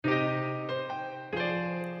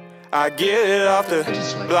I get it off the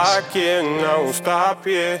block, yeah, and I won't stop,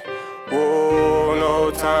 yeah. Whoa,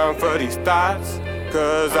 no time for these thoughts,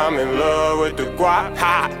 cause I'm in love with the guap,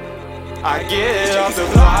 ha. I get it off the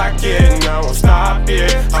block, yeah, and I won't stop,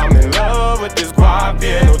 yeah. I'm in love with this guap,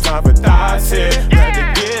 yeah, no time for thoughts, yeah.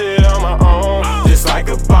 Rather get it on my own, just like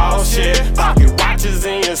a boss, yeah. Pocket watches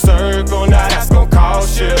in your circle, now that's gon'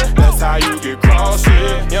 cost you. That's how you get crossed,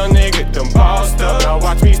 yeah. Young nigga done bossed up, now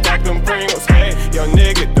watch me stack them Pringles, hey. Young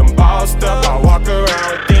nigga done bossed up, I walk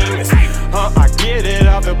around with demons. I get it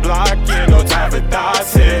off the block, yeah, no time for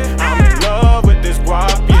thoughts, yeah. I'm in love with this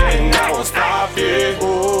guap, yeah, and I won't stop, yeah.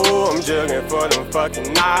 Ooh, I'm jugging for them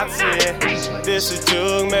fucking knots, yeah. This is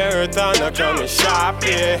jug marathon, now come and shop,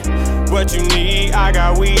 yeah. What you need, I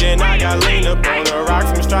got weed and I got lean up on the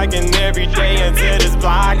rocks. I'm striking every day until this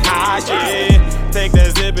block hot, yeah. Take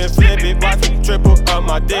that zip and flip it, watch me triple up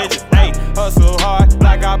my digits, ayy. Hustle hard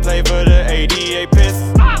like I play for the 88 Pistons.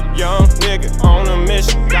 Young nigga on a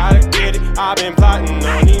mission, gotta get it. I've been plotting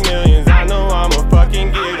on these millions, I know I'ma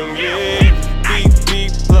fucking get them, yeah. Beep,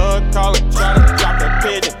 beep, plug, call it, try to drop that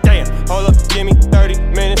pigeon. Damn, hold up, give me 30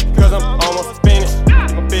 minutes, cause I'm almost finished.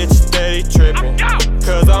 My bitch steady tripping,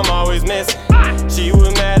 cause I'm always missing. She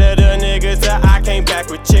was mad at a nigga till I came back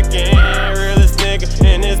with chicken. Realest nigga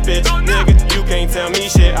in this bitch, nigga, you can't tell me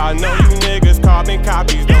shit. I know you niggas carbon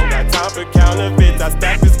copies, don't got time for counterfeits. I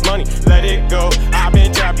stack this money, let it go. I've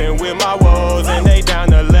been trapping with my woes, and they down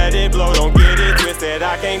to let it blow. Don't get it twisted,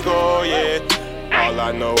 I can't go, yeah. All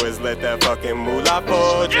I know is let that fucking moolah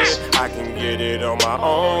fold, yeah. I can get it on my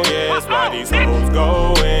own, yeah. That's why these hoes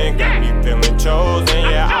going, got me feeling chosen,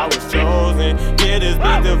 yeah. I was chosen, yeah, this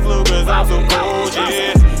bitch the flu cause I'm so cold,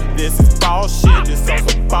 yeah. This is false shit, this on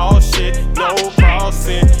some false shit, no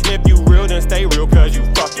crossing. If you real, then stay real cause you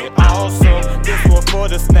fucking awesome. This one for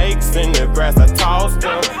the snakes in the grass, I tossed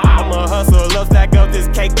them. I'ma hustle up, stack up this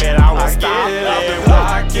cake that I won't stop, yeah. I get it off the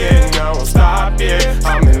block, yeah, and I won't stop, yeah.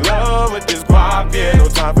 I'm in love with this guap, yeah, no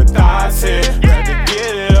time for thoughts, yeah. Rather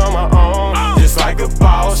get it on my own, just like a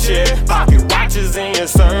boss, yeah. Pocket watches in your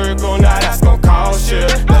circle, now that's gon' cost you.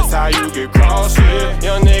 That's how you get crossed, yeah.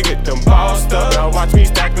 Young nigga done bossed up, now watch me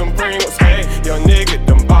stack them Pringles, hey. Young nigga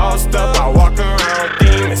done bossed up, I walk around with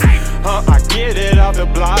demons. I get it off the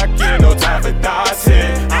block, yeah, no time for thoughts,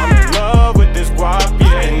 yeah. I'm in love with this guap,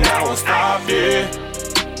 yeah, and I won't stop, yeah.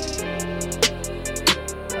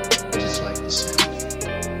 I just like the sound.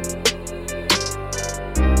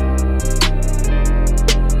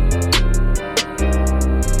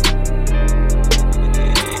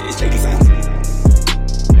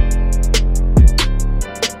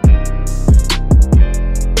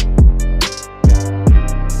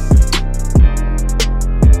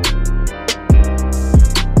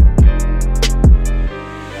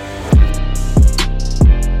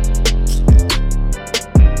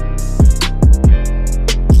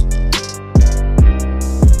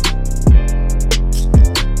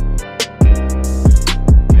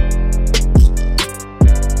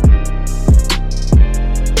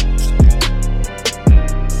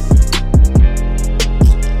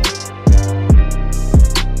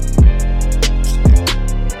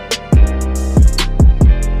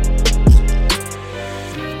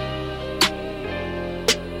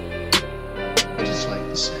 I just like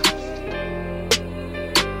the sound.